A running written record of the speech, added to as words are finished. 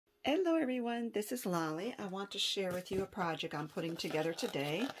Hello everyone, this is Lolly. I want to share with you a project I'm putting together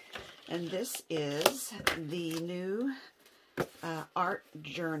today, and this is the new art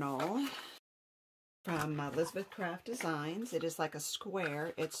journal from Elizabeth Craft Designs. It is like a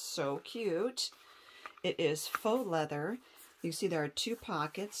square. It's so cute. It is faux leather. You see there are two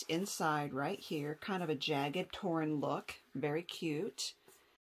pockets inside right here, kind of a jagged, torn look. Very cute.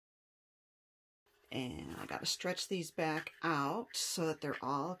 And I got to stretch these back out so that they're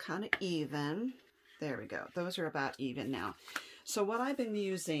all kind of even. There we go. Those are about even now. So what I've been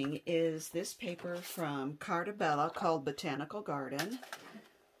using is this paper from Cartabella called Botanical Garden.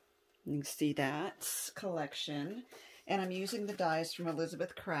 You can see that collection. And I'm using the dies from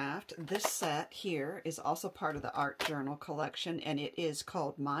Elizabeth Craft. This set here is also part of the art journal collection, and it is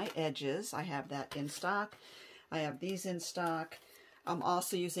called My Edges. I have that in stock. I have these in stock. I'm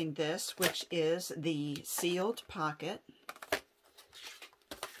also using this, which is the sealed pocket.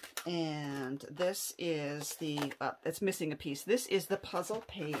 And this is the, it's missing a piece. This is the puzzle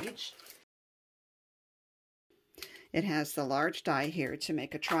page. It has the large die here to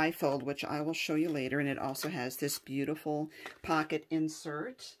make a trifold, which I will show you later. And it also has this beautiful pocket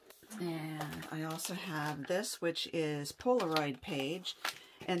insert. And I also have this, which is Polaroid page.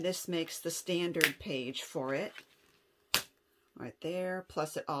 And this makes the standard page for it. Right there,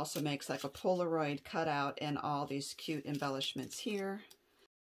 plus it also makes like a Polaroid cutout and all these cute embellishments here.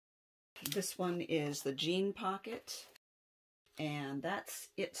 This one is the jean pocket, and that's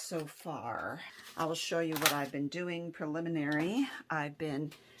it so far. I will show you what I've been doing preliminary. I've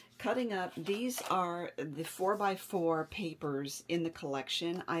been cutting up, these are the 4x4 papers in the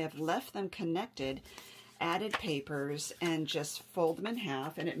collection. I have left them connected, added papers, and just fold them in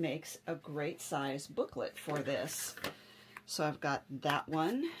half, and it makes a great size booklet for this. So I've got that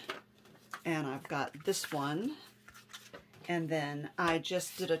one, and I've got this one, and then I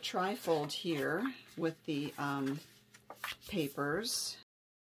just did a trifold here with the papers,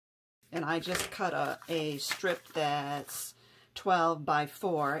 and I just cut a strip that's 12 by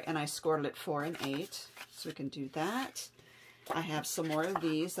 4, and I scored it 4 and 8, so we can do that. I have some more of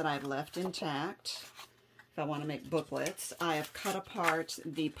these that I've left intact if I want to make booklets. I have cut apart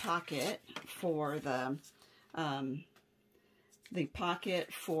the pocket for the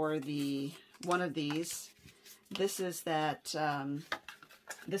pocket for one of these. This is that,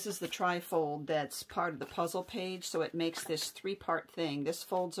 this is the trifold that's part of the puzzle page, so it makes this 3-part thing. This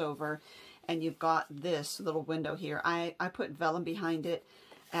folds over, and you've got this little window here. I put vellum behind it,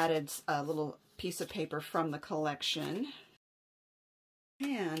 added a little piece of paper from the collection,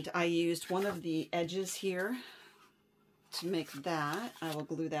 and I used one of the edges here to make that. I will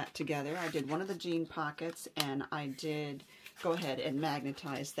glue that together. I did one of the jean pockets, and I did go ahead and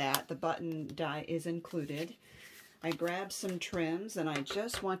magnetize that. The button die is included. I grabbed some trims, and I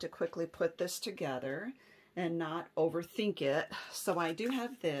just want to quickly put this together and not overthink it. So I do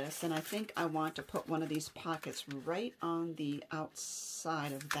have this, and I think I want to put one of these pockets right on the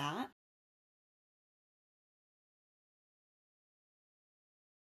outside of that.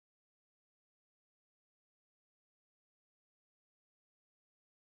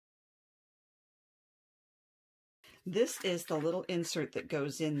 This is the little insert that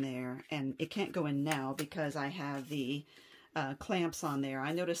goes in there, and it can't go in now because I have the clamps on there.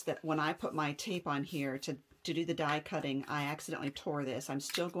 I noticed that when I put my tape on here to do the die cutting, I accidentally tore this. I'm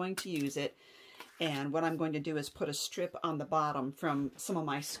still going to use it, and what I'm going to do is put a strip on the bottom from some of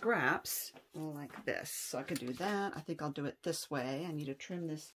my scraps, like this. So I could do that. I think I'll do it this way. I need to trim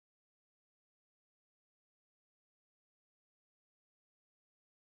this.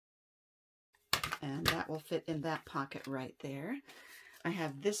 And that will fit in that pocket right there. I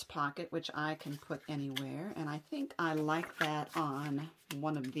have this pocket, which I can put anywhere, and I think I like that on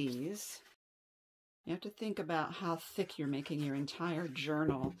one of these. You have to think about how thick you're making your entire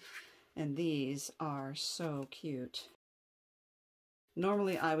journal, and these are so cute.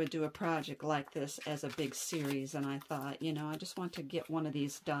 Normally I would do a project like this as a big series, and I thought, you know, I just want to get one of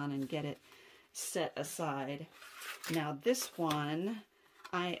these done and get it set aside. Now this one,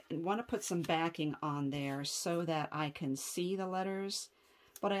 I want to put some backing on there so that I can see the letters,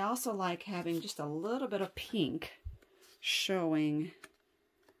 but I also like having just a little bit of pink showing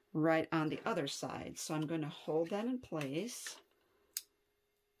right on the other side. So I'm going to hold that in place.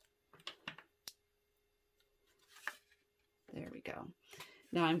 There we go.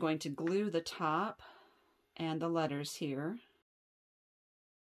 Now I'm going to glue the top and the letters here,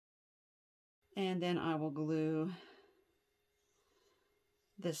 and then I will glue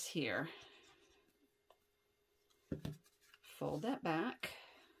this here. Fold that back,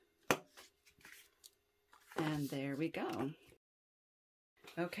 and there we go.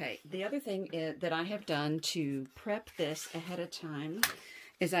 Okay, the other thing that I have done to prep this ahead of time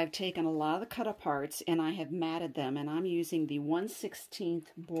is I've taken a lot of the cut aparts and I have matted them, and I'm using the 1/16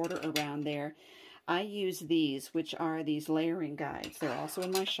 border around there. I use these, which are these layering guides. They're also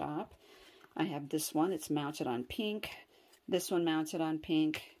in my shop. I have this one, it's mounted on pink. This one mounted on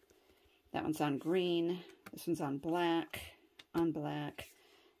pink. That one's on green. This one's on black,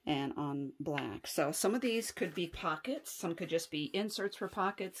 and on black. So some of these could be pockets. Some could just be inserts for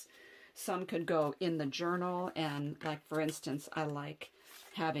pockets. Some could go in the journal. And like, for instance, I like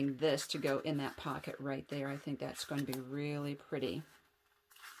having this to go in that pocket right there. I think that's going to be really pretty.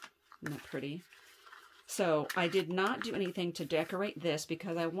 Isn't that pretty? So I did not do anything to decorate this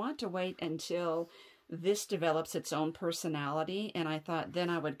because I want to wait until this develops its own personality, and I thought then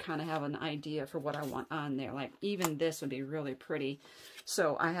I would kind of have an idea for what I want on there. Like, even this would be really pretty.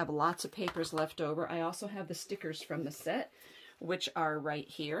 So I have lots of papers left over. I also have the stickers from the set, which are right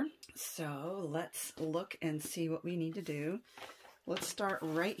here. So let's look and see what we need to do. Let's start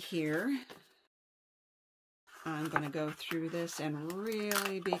right here. I'm going to go through this and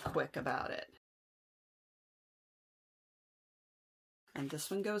really be quick about it. And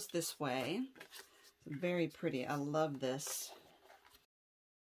this one goes this way. Very pretty. I love this.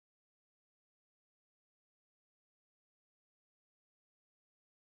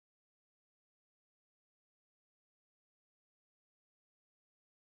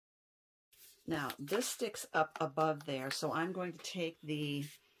 Now, this sticks up above there, so I'm going to take the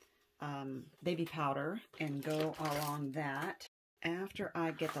baby powder and go along that. After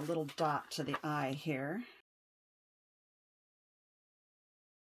I get the little dot to the eye here.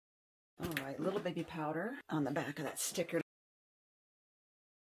 All right, little baby powder on the back of that sticker.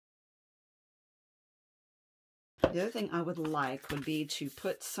 The other thing I would like would be to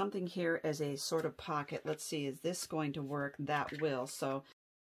put something here as a sort of pocket. Let's see, is this going to work? That will. So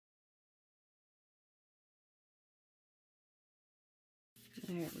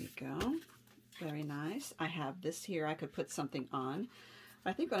there we go. Very nice. I have this here. I could put something on.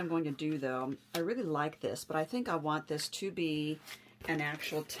 I think what I'm going to do, though, I really like this, but I think I want this to be an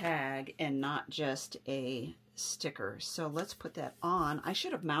actual tag and not just a sticker. So let's put that on. I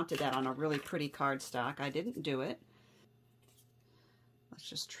should have mounted that on a really pretty cardstock. I didn't do it. Let's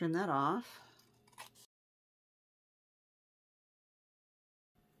just trim that off.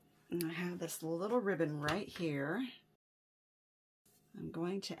 And I have this little ribbon right here. I'm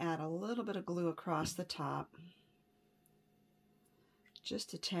going to add a little bit of glue across the top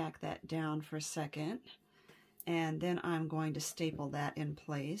just to tack that down for a second. And then I'm going to staple that in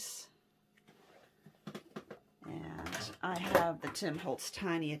place. And I have the Tim Holtz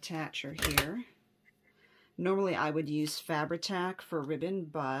Tiny Attacher here. Normally I would use Fabri-Tac for ribbon,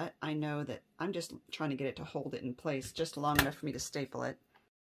 but I know that I'm just trying to get it to hold it in place just long enough for me to staple it.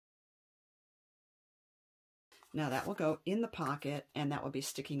 Now that will go in the pocket, and that will be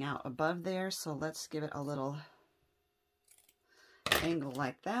sticking out above there. So let's give it a little angle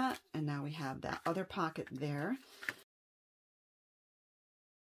like that, and now we have that other pocket there.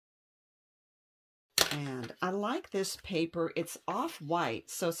 And I like this paper. It's off-white,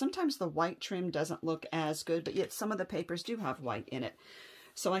 so sometimes the white trim doesn't look as good, but yet some of the papers do have white in it.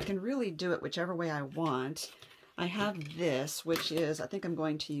 So I can really do it whichever way I want. I have this, which is, I think I'm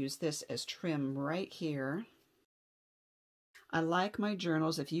going to use this as trim right here. I like my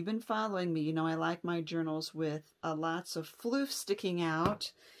journals. If you've been following me, you know I like my journals with lots of floof sticking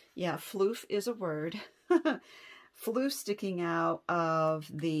out. Yeah, floof is a word. Floof sticking out of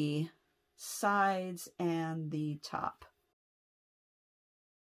the sides and the top.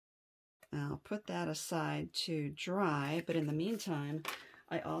 I'll put that aside to dry, but in the meantime,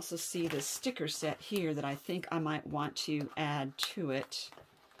 I also see this sticker set here that I think I might want to add to it.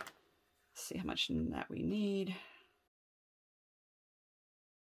 Let's see how much that we need.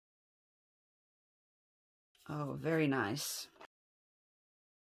 Oh, very nice.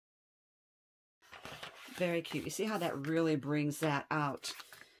 Very cute. You see how that really brings that out.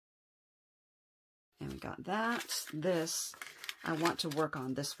 And we got that. This, I want to work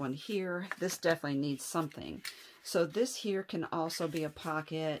on this one here. This definitely needs something. So this here can also be a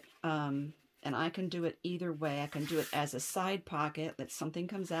pocket, and I can do it either way. I can do it as a side pocket that something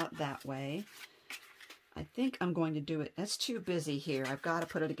comes out that way. I think I'm going to do it, that's too busy here. I've got to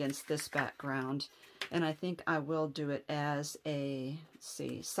put it against this background. And I think I will do it as a, let's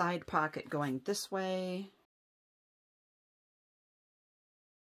see, side pocket going this way.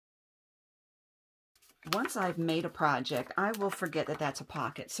 Once I've made a project, I will forget that that's a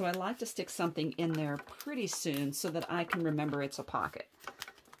pocket. So I like to stick something in there pretty soon so that I can remember it's a pocket.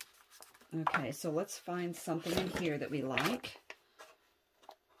 Okay, so let's find something in here that we like.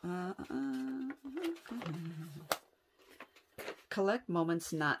 Collect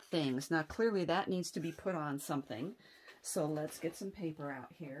moments, not things. Now, clearly that needs to be put on something. So let's get some paper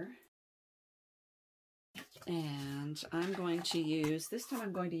out here. And I'm going to use, this time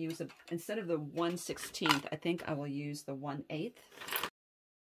I'm going to use, instead of the 1/16, I think I will use the 1/8.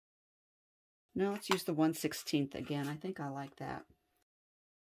 No, let's use the 1/16 again. I think I like that.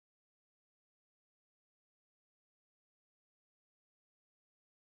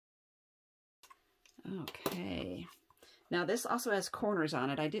 Okay. Now this also has corners on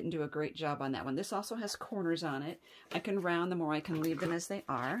it. I didn't do a great job on that one. This also has corners on it. I can round them or I can leave them as they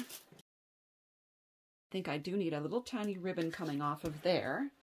are. I think I do need a little tiny ribbon coming off of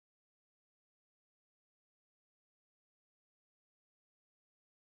there.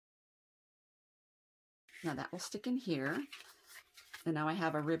 Now that will stick in here. And now I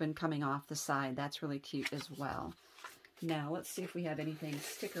have a ribbon coming off the side. That's really cute as well. Now let's see if we have anything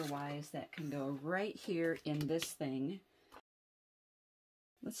sticker-wise that can go right here in this thing.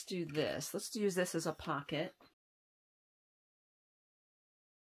 Let's do this. Let's use this as a pocket.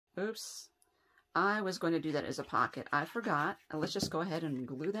 Oops. I was going to do that as a pocket. I forgot. Let's just go ahead and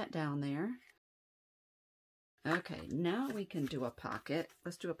glue that down there. Okay, now we can do a pocket.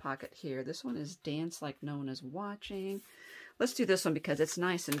 Let's do a pocket here. This one is Dance Like No One Is Watching. Let's do this one because it's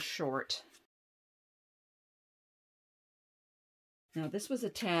nice and short. Now this was a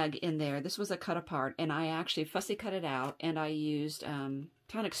tag in there. This was a cut apart, and I actually fussy cut it out, and I used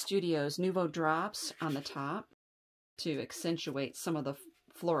Tonic Studios Nouveau Drops on the top to accentuate some of the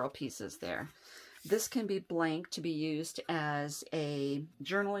floral pieces there. This can be blank to be used as a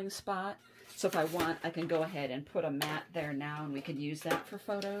journaling spot. So if I want, I can go ahead and put a mat there now, and we could use that for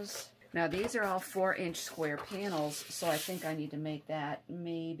photos. Now these are all 4-inch square panels, so I think I need to make that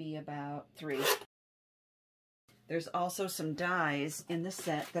maybe about 3. There's also some dies in the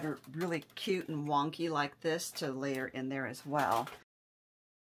set that are really cute and wonky like this to layer in there as well.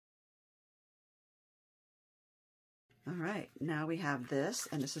 All right, now we have this,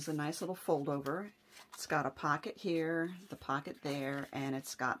 and this is a nice little fold over. It's got a pocket here, the pocket there, and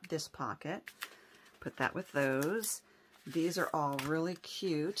it's got this pocket. Put that with those. These are all really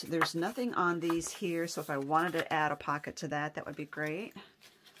cute. There's nothing on these here, so if I wanted to add a pocket to that, that would be great.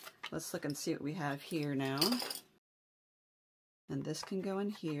 Let's look and see what we have here now. And this can go in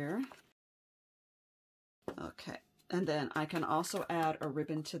here. Okay, and then I can also add a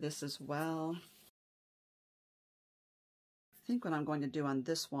ribbon to this as well. I think what I'm going to do on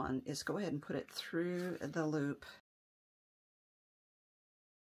this one is go ahead and put it through the loop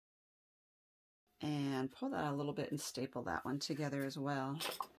and pull that a little bit and staple that one together as well.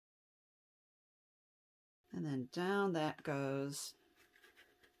 And then down that goes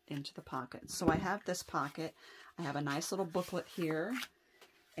into the pocket. So I have this pocket. I have a nice little booklet here,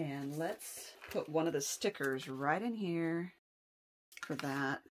 and let's put one of the stickers right in here for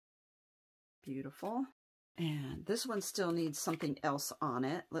that. Beautiful. And this one still needs something else on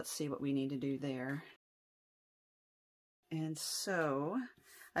it. Let's see what we need to do there. And so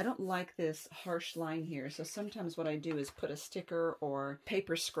I don't like this harsh line here, so sometimes what I do is put a sticker or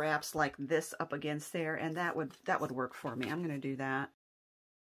paper scraps like this up against there, and that would work for me. I'm going to do that.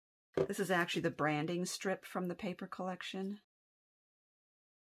 This is actually the branding strip from the paper collection.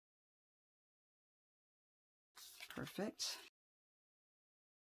 Perfect.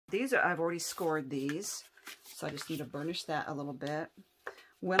 These are, I've already scored these, so I just need to burnish that a little bit.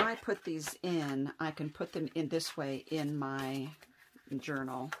 When I put these in, I can put them in this way in my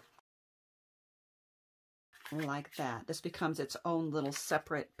journal. Like that. This becomes its own little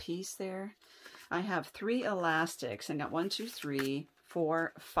separate piece there. I have 3 elastics. I got 1, 2, 3,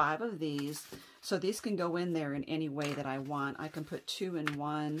 4, 5 of these. So these can go in there in any way that I want. I can put 2 in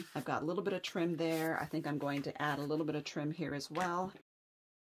one. I've got a little bit of trim there. I think I'm going to add a little bit of trim here as well.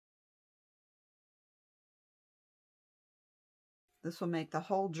 This will make the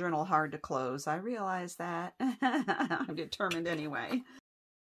whole journal hard to close. I realize that. I'm determined anyway.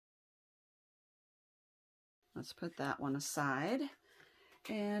 Let's put that one aside.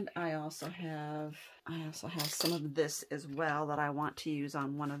 And I also have some of this as well that I want to use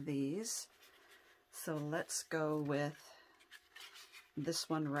on one of these. So let's go with this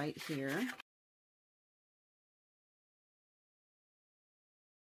one right here.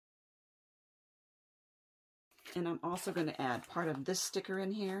 And I'm also going to add part of this sticker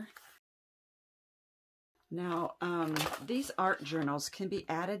in here. Now, these art journals can be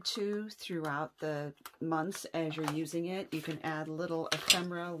added to throughout the months as you're using it. You can add little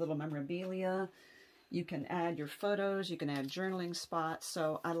ephemera, little memorabilia. You can add your photos. You can add journaling spots.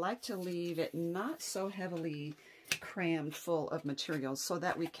 So I like to leave it not so heavily crammed full of materials so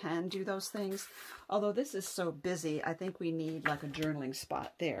that we can do those things. Although this is so busy, I think we need like a journaling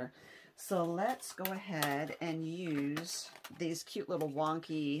spot there. So let's go ahead and use these cute little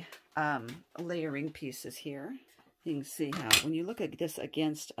wonky layering pieces here. You can see how when you look at this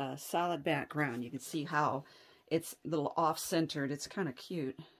against a solid background, you can see how it's a little off-centered. It's kind of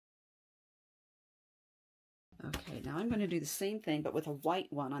cute. Okay, now I'm going to do the same thing, but with a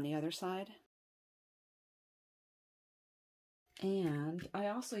white one on the other side. And I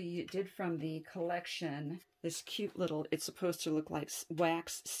also did from the collection this cute little, it's supposed to look like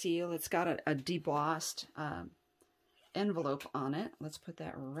wax seal. It's got a debossed envelope on it. Let's put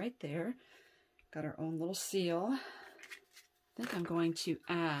that right there. Got our own little seal. I think I'm going to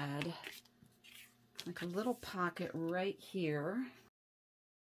add like a little pocket right here.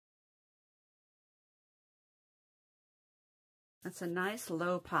 That's a nice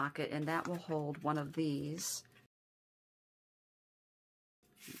low pocket, and that will hold one of these.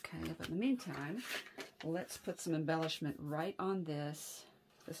 Okay, but in the meantime, let's put some embellishment right on this.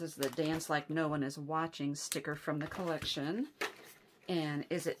 This is the Dance Like No One Is Watching sticker from the collection. And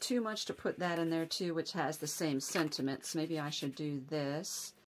is it too much to put that in there too, which has the same sentiments? Maybe I should do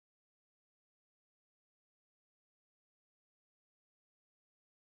this.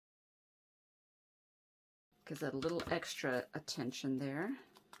 Gives that a little extra attention there.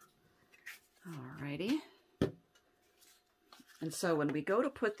 Alrighty. And so when we go to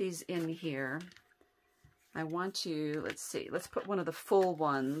put these in here, I want to, let's see, let's put one of the full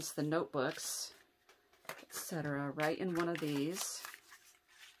ones, the notebooks, etc., right in one of these.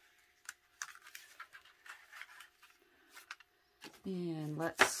 And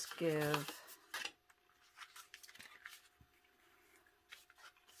let's give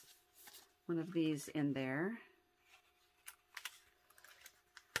one of these in there.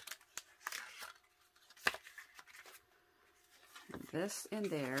 And this in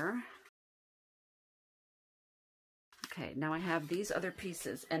there. Okay, now I have these other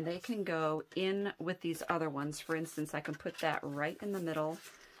pieces, and they can go in with these other ones. For instance, I can put that right in the middle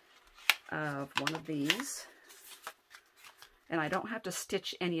of one of these. And I don't have to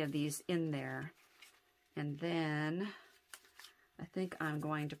stitch any of these in there. And then I think I'm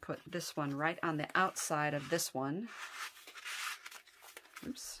going to put this one right on the outside of this one.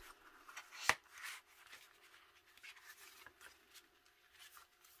 Oops.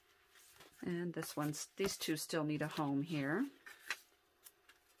 And this one's, these two still need a home here.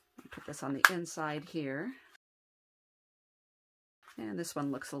 I'll put this on the inside here. And this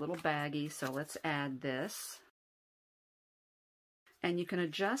one looks a little baggy, so let's add this. And you can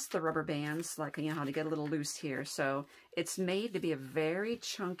adjust the rubber bands, like, you know, how to get a little loose here. So it's made to be a very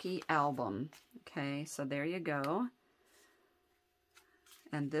chunky album. Okay, so there you go.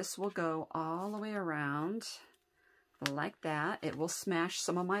 And this will go all the way around like that. It will smash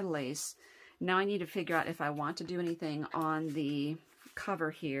some of my lace. Now I need to figure out if I want to do anything on the cover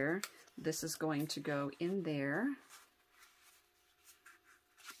here. This is going to go in there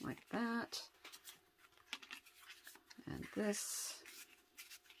like that. And this.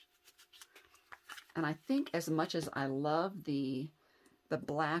 And I think as much as I love the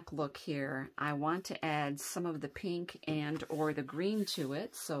black look here, I want to add some of the pink and or the green to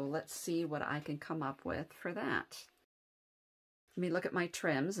it. So let's see what I can come up with for that. Let me look at my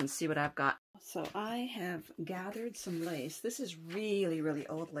trims and see what I've got. So I have gathered some lace. This is really, really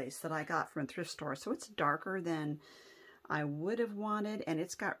old lace that I got from a thrift store. So it's darker than I would have wanted, and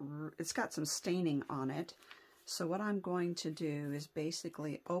it's got some staining on it. So what I'm going to do is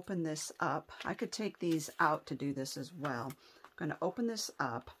basically open this up. I could take these out to do this as well. I'm going to open this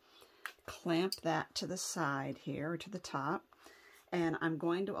up, clamp that to the side here, to the top, and I'm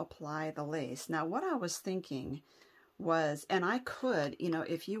going to apply the lace. Now what I was thinking was, and I could, you know,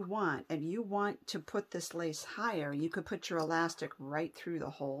 if you want, and you want to put this lace higher, you could put your elastic right through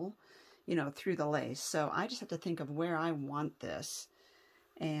the hole, you know, through the lace. So I just have to think of where I want this.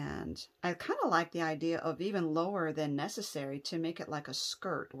 And I kind of like the idea of even lower than necessary to make it like a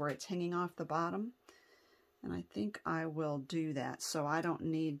skirt where it's hanging off the bottom. And I think I will do that so I don't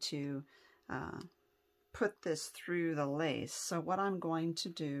need to put this through the lace. So what I'm going to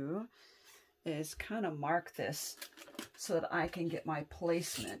do is kind of mark this so that I can get my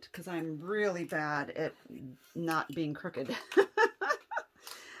placement, because I'm really bad at not being crooked.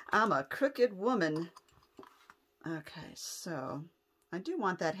 I'm a crooked woman. Okay, so I do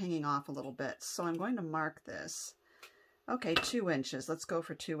want that hanging off a little bit, so I'm going to mark this. Okay, 2 inches. Let's go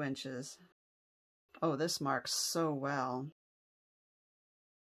for 2 inches. Oh, this marks so well.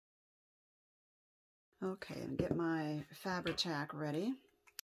 Okay, and get my Fabri-Tac ready.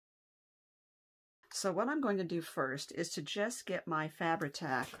 So what I'm going to do first is to just get my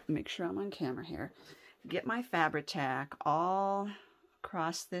Fabri-Tac, make sure I'm on camera here, get my Fabri-Tac all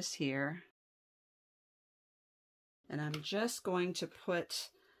across this here. And I'm just going to put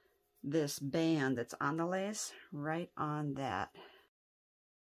this band that's on the lace right on that.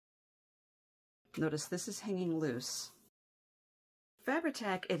 Notice this is hanging loose.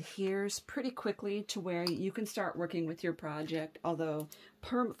 Fabri-Tac adheres pretty quickly to where you can start working with your project, although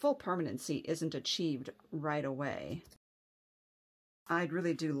full permanency isn't achieved right away. I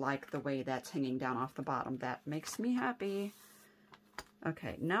really do like the way that's hanging down off the bottom. That makes me happy.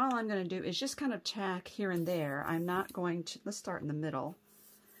 Okay, now all I'm going to do is just kind of tack here and there. I'm not going to, let's start in the middle.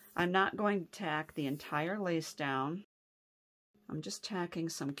 I'm not going to tack the entire lace down. I'm just tacking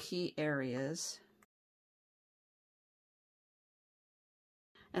some key areas.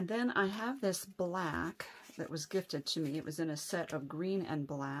 And then I have this black that was gifted to me. It was in a set of green and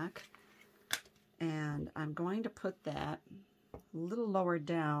black. And I'm going to put that a little lower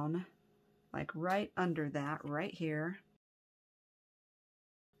down, like right under that, right here.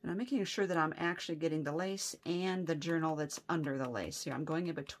 And I'm making sure that I'm actually getting the lace and the journal that's under the lace. Here, I'm going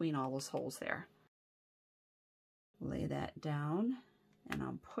in between all those holes there. Lay that down, and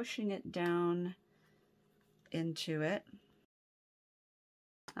I'm pushing it down into it.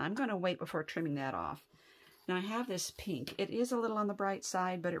 I'm going to wait before trimming that off. Now I have this pink. It is a little on the bright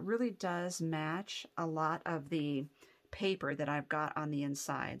side, but it really does match a lot of the paper that I've got on the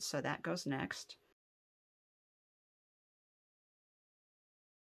inside. So that goes next.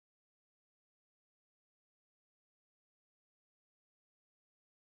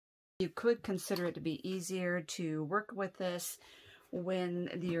 You could consider it to be easier to work with this when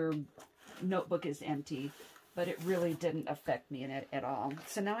your notebook is empty, but it really didn't affect me in it at all.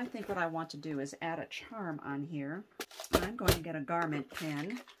 So now I think what I want to do is add a charm on here. I'm going to get a garment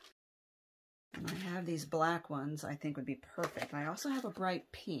pin. And I have these black ones I think would be perfect. I also have a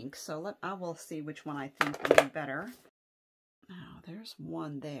bright pink, so I will see which one I think would be better. Now there's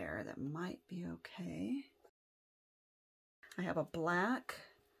one there that might be okay. I have a black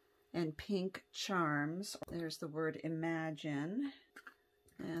and pink charms. There's the word imagine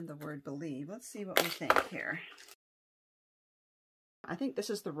and the word believe. Let's see what we think here. I think this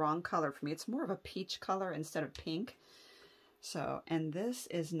is the wrong color for me. It's more of a peach color instead of pink. So, and this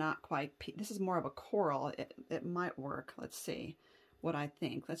is not quite pink. This is more of a coral. It might work. Let's see what I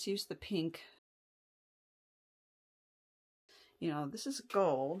think. Let's use the pink. You know, this is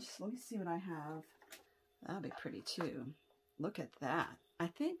gold. So let me see what I have. That'll be pretty too. Look at that. I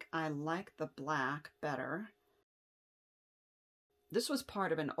think I like the black better. This was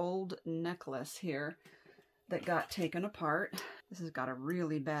part of an old necklace here that got taken apart. This has got a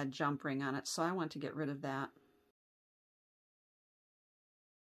really bad jump ring on it, so I want to get rid of that.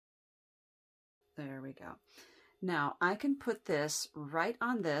 There we go. Now I can put this right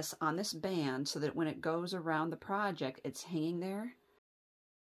on this band so that when it goes around the project, it's hanging there.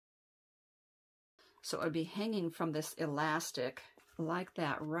 So it would be hanging from this elastic like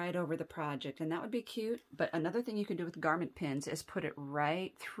that right over the project, and that would be cute. But another thing you can do with garment pins is put it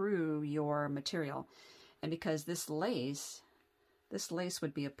right through your material. And because this lace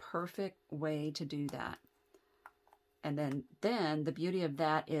would be a perfect way to do that. And then the beauty of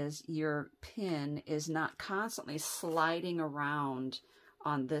that is your pin is not constantly sliding around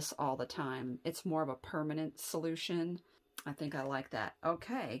on this all the time. It's more of a permanent solution. I think I like that.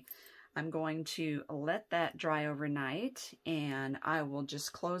 Okay. I'm going to let that dry overnight, and I will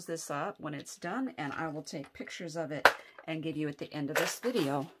just close this up when it's done, and I will take pictures of it and give you at the end of this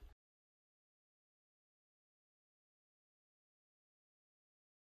video.